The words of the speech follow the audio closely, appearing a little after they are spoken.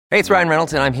Hey, it's Ryan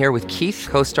Reynolds, and I'm here with Keith,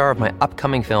 co-star of my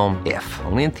upcoming film, If,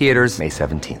 only in theaters May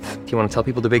 17th. Do you want to tell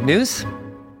people the big news?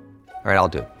 All right, I'll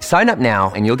do it. Sign up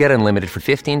now and you'll get unlimited for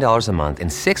 $15 a month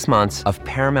and 6 months of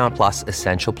Paramount Plus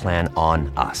Essential Plan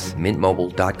on us.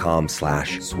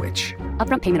 MintMobile.com/switch.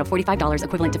 Upfront payment of $45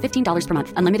 equivalent to $15 per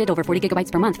month. Unlimited over 40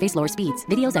 gigabytes per month. Face lower speeds.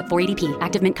 Videos at 480p.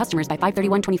 Active Mint customers by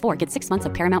 531.24 get 6 months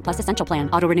of Paramount Plus Essential Plan.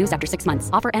 Auto renews after 6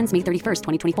 months. Offer ends May 31st,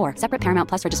 2024. Separate Paramount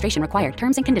Plus registration required.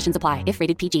 Terms and conditions apply if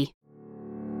rated PG.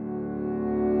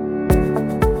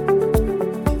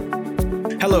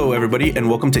 Hello, everybody, and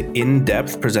welcome to In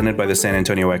Depth, presented by the San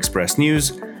Antonio Express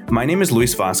News. My name is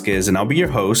Luis Vasquez, and I'll be your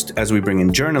host as we bring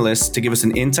in journalists to give us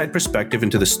an inside perspective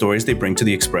into the stories they bring to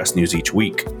the Express News each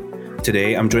week.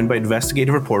 Today, I'm joined by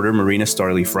investigative reporter Marina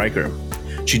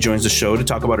Starley-Freiker. She joins the show to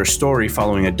talk about her story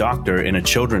following a doctor in a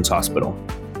children's hospital.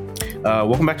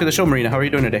 Welcome back to the show, Marina. How are you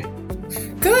doing today?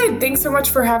 Good. Thanks so much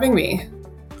for having me.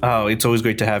 Oh, it's always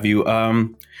great to have you.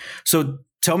 So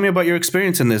tell me about your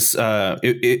experience in this.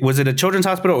 Was it a children's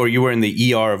hospital or you were in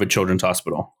the ER of a children's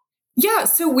hospital? Yeah,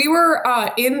 so we were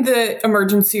in the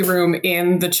emergency room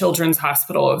in the Children's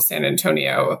Hospital of San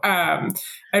Antonio.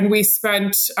 And we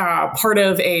spent part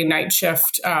of a night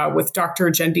shift with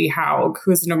Dr. Jendi Haug, who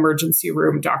is an emergency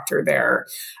room doctor there.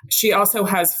 She also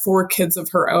has 4 kids of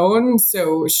her own.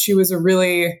 So she was a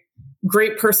really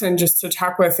great person just to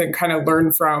talk with and kind of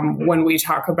learn from when we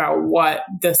talk about what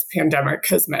this pandemic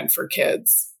has meant for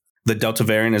kids. The Delta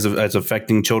variant is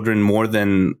affecting children more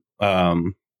than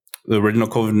the original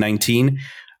COVID-19.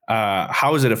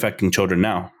 How is it affecting children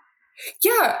now?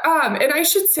 Yeah, and I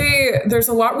should say there's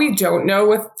a lot we don't know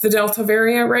with the Delta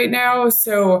variant right now.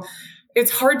 So it's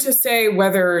hard to say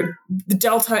whether the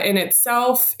Delta in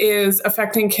itself is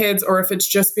affecting kids or if it's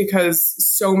just because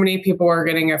so many people are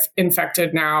getting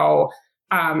infected now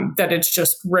that it's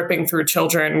just ripping through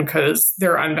children because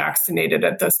they're unvaccinated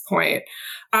at this point.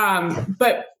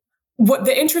 But what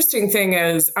the interesting thing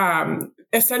is,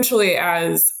 essentially,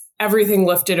 as everything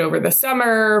lifted over the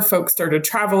summer, folks started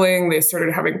traveling, they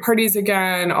started having parties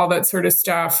again, all that sort of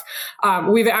stuff.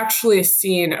 We've actually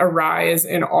seen a rise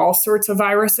in all sorts of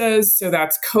viruses. So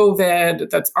that's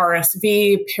COVID, that's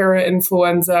RSV,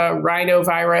 parainfluenza,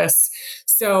 rhinovirus.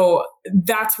 So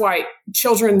that's why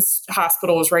children's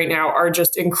hospitals right now are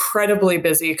just incredibly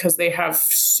busy because they have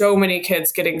so many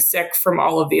kids getting sick from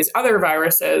all of these other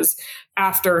viruses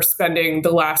after spending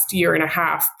the last year and a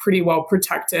half pretty well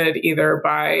protected, either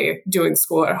by doing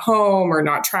school at home or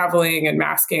not traveling and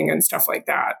masking and stuff like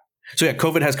that. So yeah,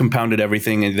 COVID has compounded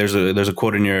everything. And there's a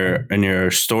quote in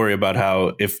your story about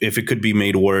how if it could be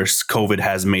made worse, COVID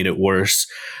has made it worse.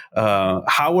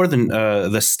 How are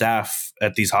the staff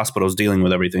at these hospitals dealing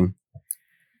with everything?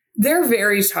 They're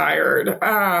very tired.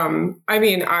 I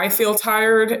mean, I feel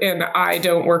tired and I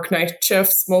don't work night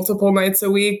shifts multiple nights a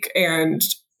week and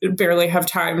barely have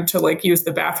time to use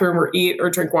the bathroom or eat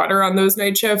or drink water on those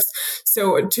night shifts.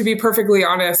 So to be perfectly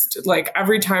honest,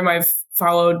 every time I've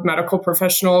followed medical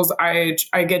professionals, I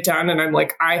get done and I'm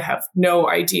like, I have no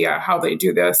idea how they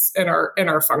do this and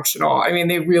are functional. I mean,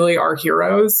 they really are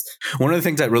heroes. One of the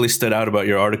things that really stood out about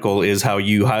your article is how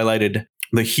you highlighted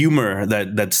the humor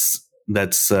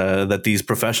that these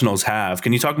professionals have.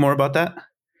 Can you talk more about that?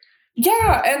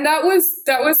 Yeah, and that was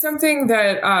something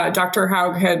that Dr.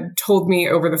 Haug had told me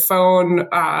over the phone.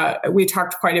 We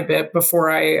talked quite a bit before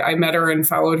I met her and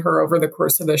followed her over the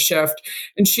course of the shift.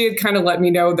 And she had kind of let me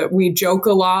know that we joke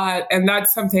a lot. And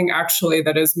that's something actually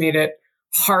that has made it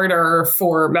harder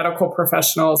for medical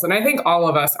professionals. And I think all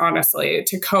of us, honestly,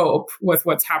 to cope with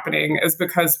what's happening is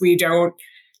because we don't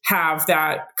have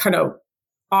that kind of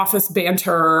office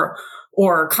banter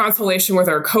or consolation with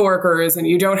our coworkers, and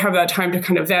you don't have that time to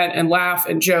kind of vent and laugh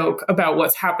and joke about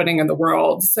what's happening in the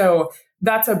world. So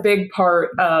that's a big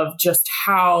part of just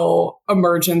how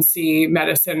emergency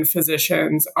medicine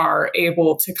physicians are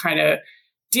able to kind of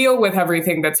deal with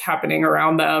everything that's happening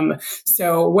around them.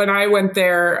 So when I went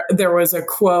there, there was a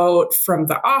quote from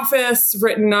The Office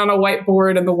written on a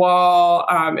whiteboard in the wall.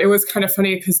 It was kind of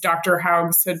funny because Dr.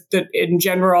 Haug said that in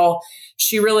general,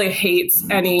 she really hates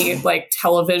any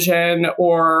television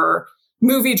or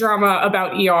movie drama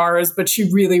about ERs, but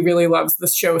she really, really loves the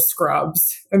show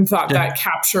Scrubs and thought that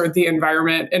captured the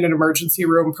environment in an emergency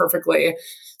room perfectly.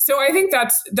 So I think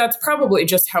that's probably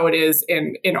just how it is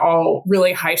in all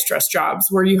really high stress jobs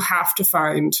where you have to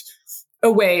find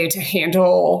a way to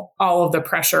handle all of the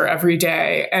pressure every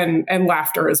day. And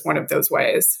laughter is one of those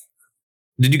ways.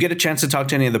 Did you get a chance to talk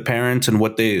to any of the parents and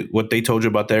what they told you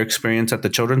about their experience at the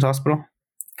children's hospital?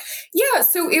 Yeah,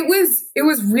 so it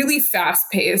was really fast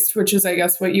paced, which is, I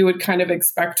guess, what you would kind of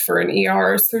expect for an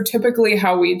ER. So typically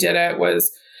how we did it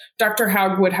was Dr.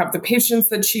 Haug would have the patients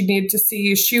that she'd need to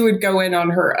see. She would go in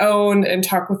on her own and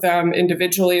talk with them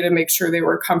individually to make sure they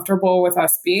were comfortable with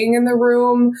us being in the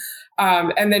room.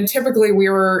 And then typically we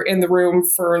were in the room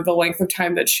for the length of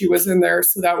time that she was in there.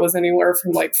 So that was anywhere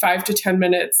from like 5 to 10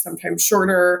 minutes, sometimes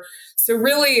shorter. So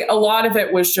really a lot of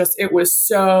it was just, it was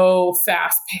so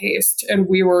fast paced and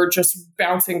we were just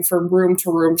bouncing from room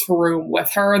to room to room with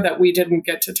her that we didn't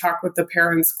get to talk with the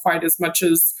parents quite as much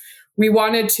as we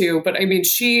wanted to. But I mean,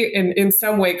 she in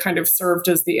some way kind of served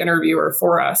as the interviewer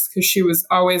for us because she was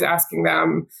always asking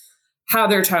them how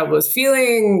their child was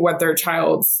feeling, what their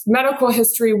child's medical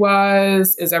history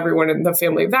was, is everyone in the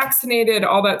family vaccinated,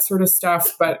 all that sort of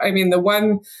stuff. But I mean, the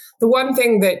one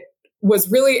thing that was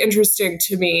really interesting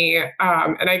to me,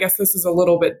 and I guess this is a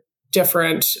little bit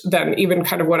different than even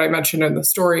kind of what I mentioned in the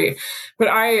story, but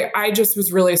I just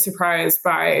was really surprised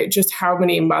by just how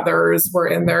many mothers were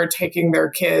in there taking their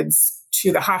kids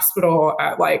to the hospital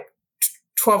at like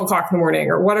 12 o'clock in the morning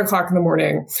or 1 o'clock in the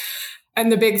morning.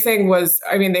 And the big thing was,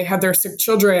 I mean, they had their sick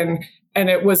children and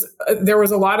there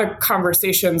was a lot of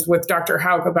conversations with Dr.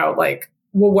 Haug about like,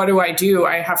 well, what do?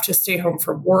 I have to stay home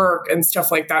from work and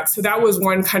stuff like that. So that was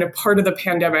one kind of part of the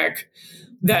pandemic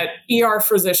that ER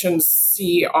physicians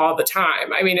see all the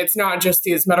time. I mean, it's not just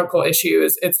these medical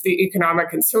issues, it's the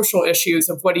economic and social issues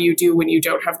of what do you do when you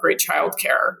don't have great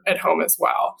childcare at home as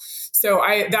well. So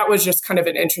that was just kind of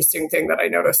an interesting thing that I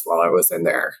noticed while I was in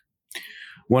there.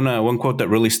 One quote that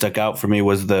really stuck out for me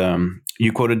was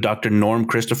you quoted Dr. Norm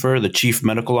Christopher, the chief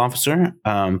medical officer,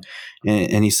 and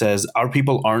he says, "Our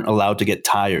people aren't allowed to get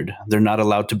tired. They're not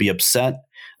allowed to be upset.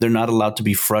 They're not allowed to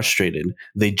be frustrated.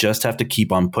 They just have to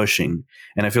keep on pushing."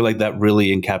 And I feel like that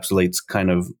really encapsulates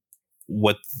kind of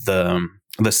what the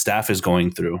staff is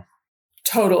going through.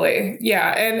 Totally.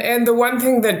 Yeah. And the one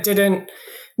thing that didn't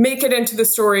make it into the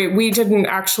story, we didn't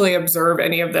actually observe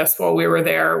any of this while we were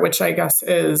there, which I guess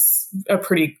is a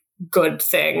pretty good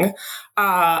thing,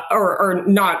 or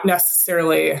not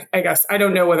necessarily, I guess. I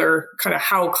don't know whether kind of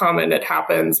how common it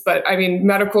happens, but I mean,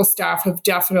 medical staff have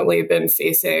definitely been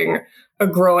facing a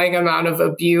growing amount of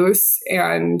abuse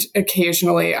and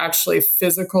occasionally actually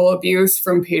physical abuse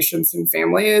from patients and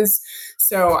families.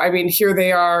 So, I mean, here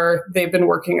they are, they've been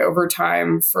working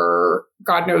overtime for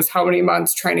God knows how many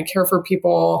months trying to care for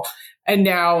people. And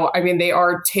now, I mean, they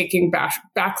are taking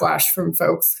backlash from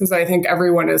folks because I think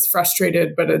everyone is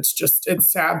frustrated, but it's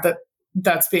sad that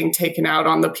that's being taken out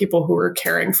on the people who are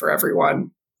caring for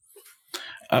everyone.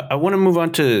 I want to move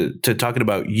on to talking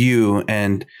about you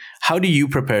and how do you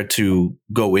prepare to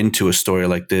go into a story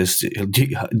like this? Do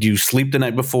you sleep the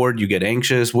night before? Do you get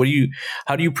anxious?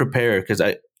 How do you prepare? Because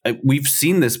we've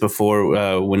seen this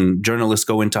before when journalists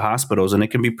go into hospitals and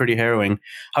it can be pretty harrowing.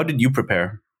 How did you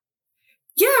prepare?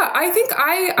 Yeah, I think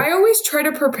I always try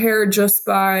to prepare just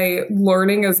by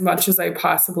learning as much as I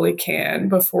possibly can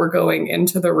before going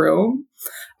into the room.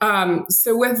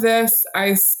 So with this,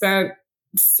 I spent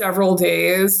several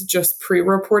days just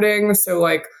pre-reporting. So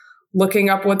like looking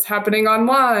up what's happening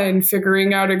online,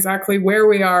 figuring out exactly where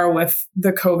we are with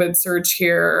the COVID surge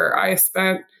here. I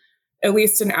spent at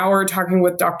least an hour talking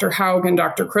with Dr. Haug and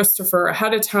Dr. Christopher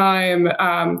ahead of time,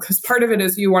 because part of it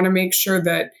is you want to make sure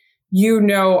that you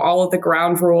know all of the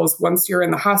ground rules once you're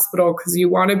in the hospital, because you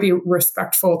want to be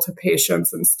respectful to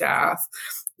patients and staff.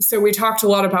 So we talked a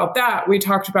lot about that. We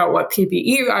talked about what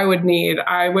PPE I would need.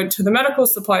 I went to the medical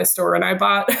supply store and I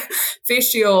bought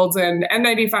face shields and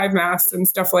N95 masks and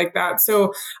stuff like that.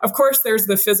 So of course, there's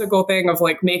the physical thing of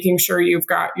like making sure you've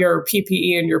got your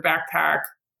PPE in your backpack,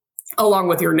 along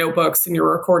with your notebooks and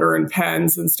your recorder and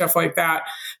pens and stuff like that.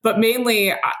 But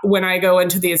mainly when I go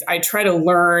into these, I try to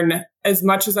learn as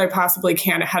much as I possibly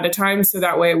can ahead of time. So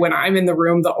that way, when I'm in the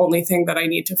room, the only thing that I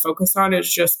need to focus on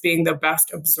is just being the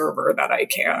best observer that I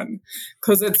can.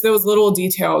 Because it's those little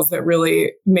details that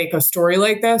really make a story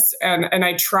like this. And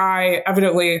I try,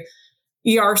 evidently,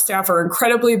 ER staff are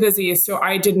incredibly busy, so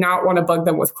I did not want to bug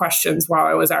them with questions while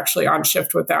I was actually on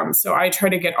shift with them. So I try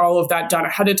to get all of that done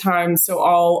ahead of time. So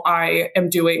all I am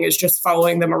doing is just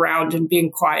following them around and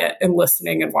being quiet and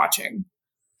listening and watching.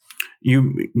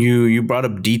 You brought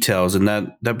up details, and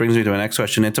that brings me to my next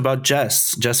question. It's about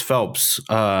Jess Phelps.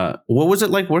 What was it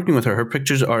like working with her? Her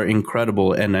pictures are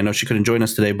incredible, and I know she couldn't join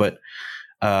us today, but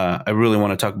I really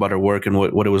want to talk about her work and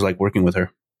what it was like working with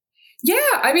her. Yeah,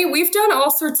 I mean, we've done all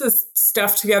sorts of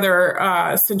stuff together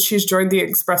since she's joined the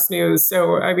Express News.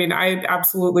 So, I mean, I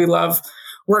absolutely love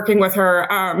working with her.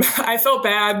 I felt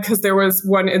bad because there was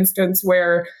one instance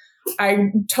where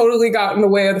I totally got in the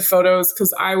way of the photos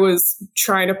because I was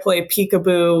trying to play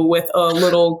peekaboo with a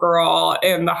little girl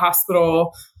in the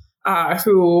hospital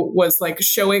who was like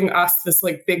showing us this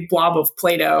like big blob of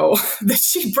Play-Doh that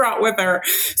she brought with her.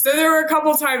 So there were a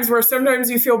couple times where sometimes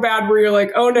you feel bad where you're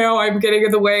like, oh no, I'm getting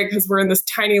in the way because we're in this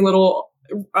tiny little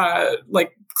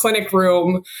like clinic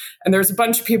room and there's a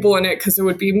bunch of people in it, because it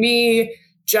would be me,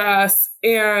 Jess,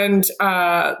 and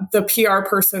the PR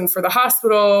person for the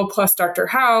hospital, plus Dr.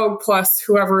 Haug, plus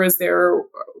whoever is there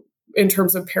in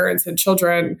terms of parents and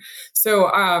children. So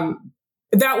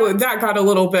that got a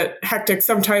little bit hectic.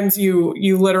 Sometimes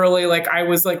you literally, like, I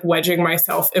was like wedging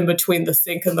myself in between the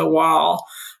sink and the wall.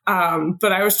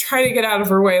 But I was trying to get out of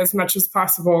her way as much as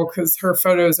possible because her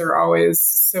photos are always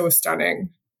so stunning.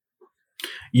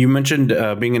 You mentioned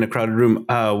being in a crowded room.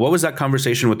 What was that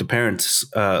conversation with the parents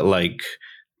like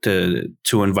to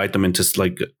invite them into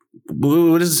like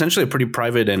what is essentially a pretty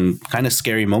private and kind of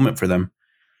scary moment for them?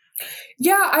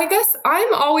 Yeah, I guess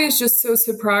I'm always just so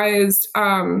surprised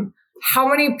how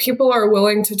many people are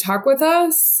willing to talk with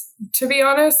us, to be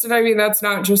honest. And I mean, that's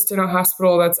not just in a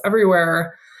hospital, that's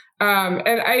everywhere. And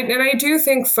I do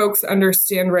think folks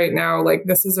understand right now, like,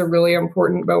 this is a really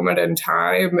important moment in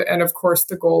time. And of course,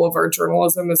 the goal of our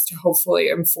journalism is to hopefully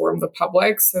inform the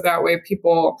public so that way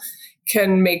people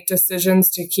can make decisions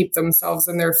to keep themselves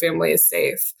and their families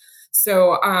safe.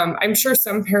 So I'm sure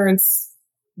some parents,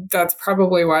 that's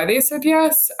probably why they said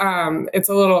yes.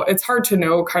 It's hard to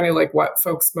know kind of like what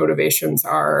folks' motivations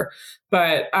are.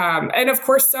 But, and of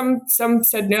course, some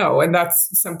said no, and that's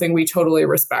something we totally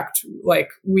respect. Like,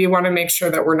 we want to make sure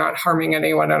that we're not harming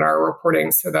anyone in our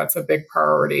reporting. So that's a big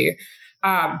priority.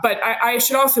 But I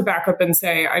should also back up and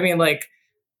say, I mean, like,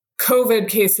 COVID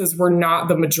cases were not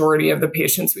the majority of the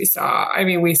patients we saw. I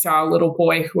mean, we saw a little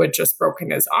boy who had just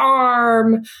broken his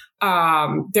arm.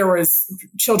 There was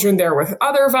children there with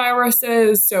other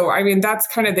viruses. So, I mean, that's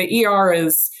kind of the ER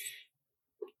is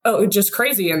just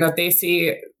crazy in that they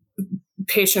see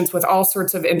patients with all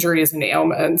sorts of injuries and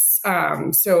ailments.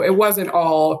 So it wasn't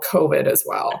all COVID as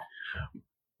well.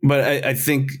 But I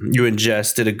think you and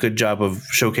Jess did a good job of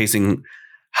showcasing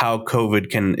how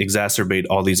COVID can exacerbate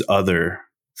all these other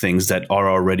things that are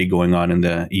already going on in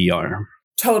the ER.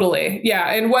 Totally.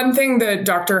 Yeah. And one thing that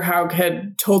Dr. Haug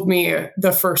had told me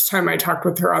the first time I talked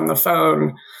with her on the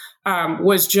phone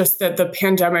was just that the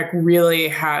pandemic really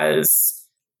has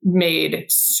made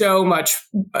so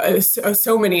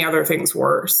many other things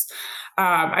worse.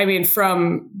 I mean,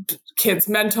 from kids'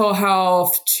 mental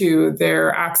health to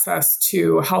their access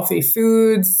to healthy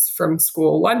foods, from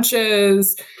school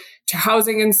lunches to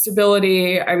housing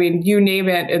instability. I mean, you name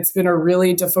it, it's been a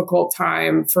really difficult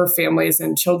time for families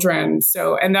and children.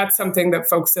 So, and that's something that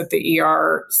folks at the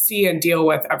ER see and deal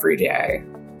with every day.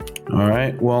 All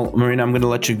right. Well, Marina, I'm going to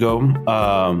let you go.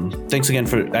 Thanks again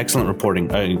for excellent reporting.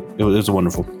 It was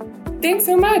wonderful. Thanks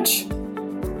so much.